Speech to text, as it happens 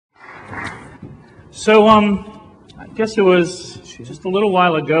So, I guess it was just a little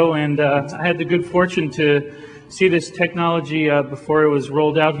while ago, and I had the good fortune to see this technology before it was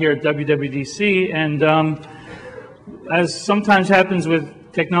rolled out here at WWDC, and as sometimes happens with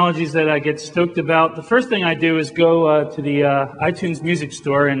technologies that I get stoked about, the first thing I do is go to the iTunes music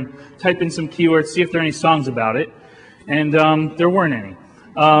store and type in some keywords, see if there are any songs about it, and there weren't any.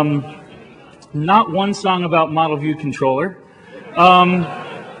 Not one song about model view controller.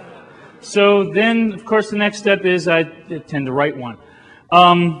 So then, of course, the next step is I tend to write one.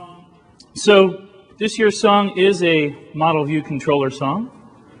 So this year's song is a model view controller song.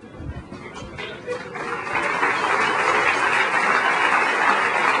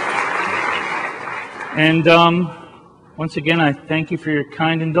 And once again, I thank you for your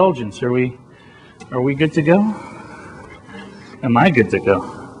kind indulgence. Are we good to go? Am I good to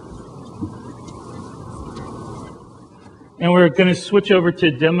go? And we're going to switch over to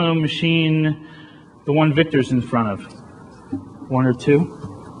demo machine, the one Victor's in front of. One or two.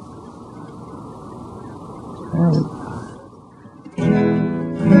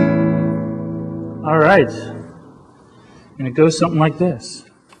 All right. And it goes something like this.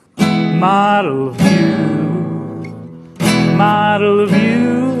 Model view, model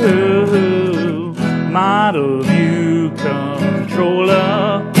view, model view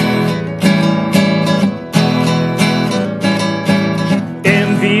controller.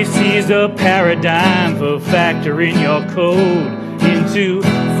 MVC is a paradigm for factoring your code into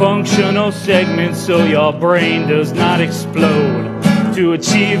functional segments so your brain does not explode. To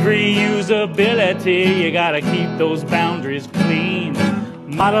achieve reusability, you gotta keep those boundaries clean.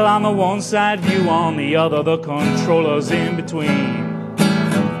 Model on the one side, view on the other, the controllers in between.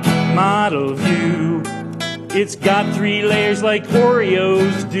 Model view, it's got 3 layers like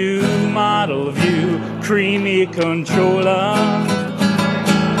Oreos do. Model view, creamy controller.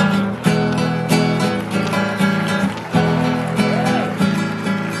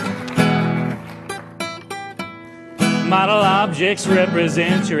 Model objects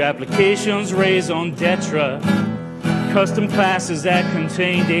represent your application's raison d'etre. Custom classes that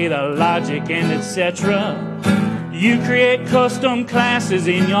contain data, logic, and etc. You create custom classes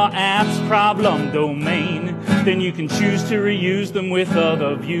in your app's problem domain. Then you can choose to reuse them with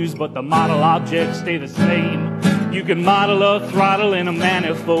other views, but the model objects stay the same. You can model a throttle in a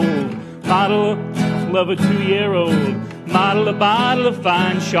manifold, model of a 2-year-old, model a bottle of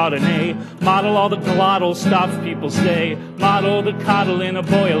fine Chardonnay, model all the glottal stops people say, model the coddle in a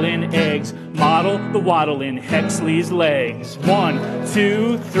boil in eggs, model the waddle in Hexley's legs. 1,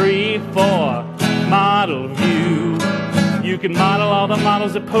 2, 3, 4, model view. You can model all the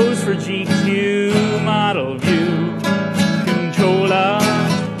models that pose for GQ, model view controller.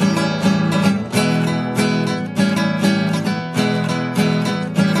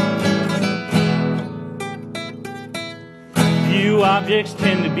 Objects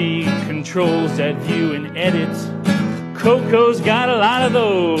tend to be controls that view and edit. Coco's got a lot of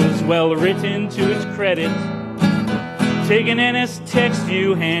those, well written to its credit. Take an NS text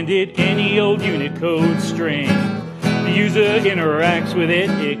view, hand it any old Unicode string. The user interacts with it,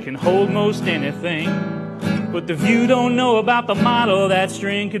 it can hold most anything. But the view don't know about the model. That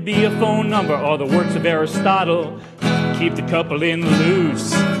string could be a phone number or the works of Aristotle. Keep the coupling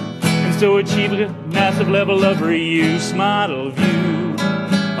loose, so achieve a massive level of reuse. Model view,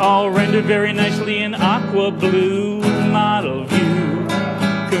 all rendered very nicely in aqua blue. Model view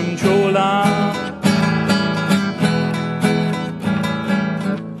controller.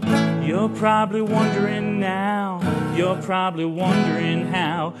 You're probably wondering now, you're probably wondering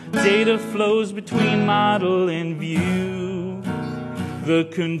how data flows between model and view. The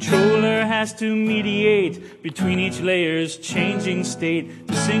controller has to mediate between each layer's changing state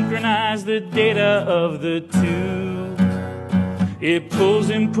to synchronize the data of the two. It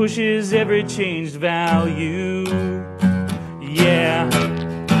pulls and pushes every changed value. Yeah.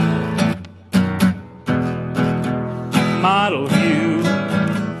 Model view.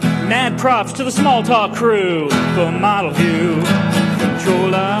 Mad props to the small talk crew for model view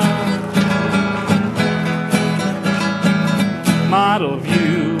controller. Model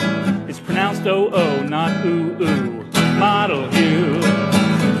view, it's pronounced O-O, not ooh-ooh. Model view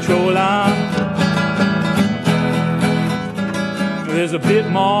controller. There's a bit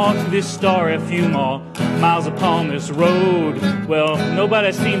more to this story, a few more miles upon this road. Well,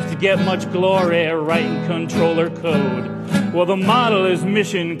 nobody seems to get much glory writing controller code. Well, the model is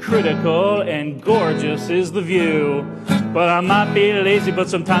mission critical and gorgeous is the view. But I might be lazy, but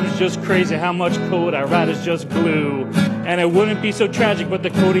sometimes it's just crazy how much code I write is just glue. And it wouldn't be so tragic, but the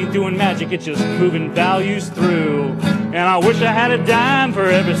code ain't doing magic, it's just moving values through. And I wish I had a dime for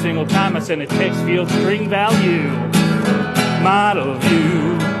every single time I send a text field string value. Model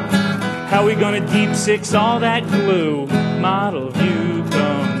view. How we gonna deep six all that glue? Model view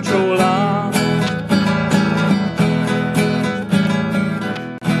controller.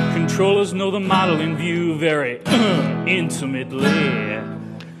 Controllers know the model in view very intimately.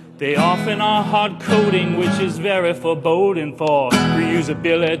 They often are hard coding, which is very foreboding for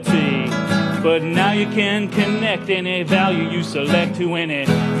reusability. But now you can connect any value you select to any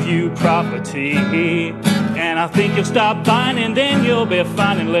view property. And I think you'll stop buying, and then you'll be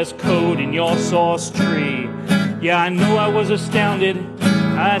finding less code in your source tree. Yeah, I know I was astounded.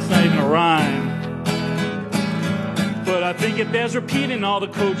 That's not even a rhyme. But I think it bears repeating all the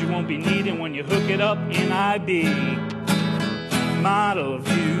code you won't be needing when you hook it up in IB. Model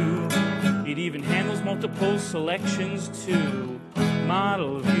view. It even handles multiple selections too.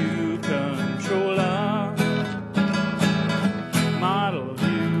 Model view controller. Model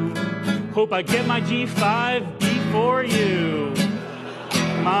view. Hope I get my G5 before you.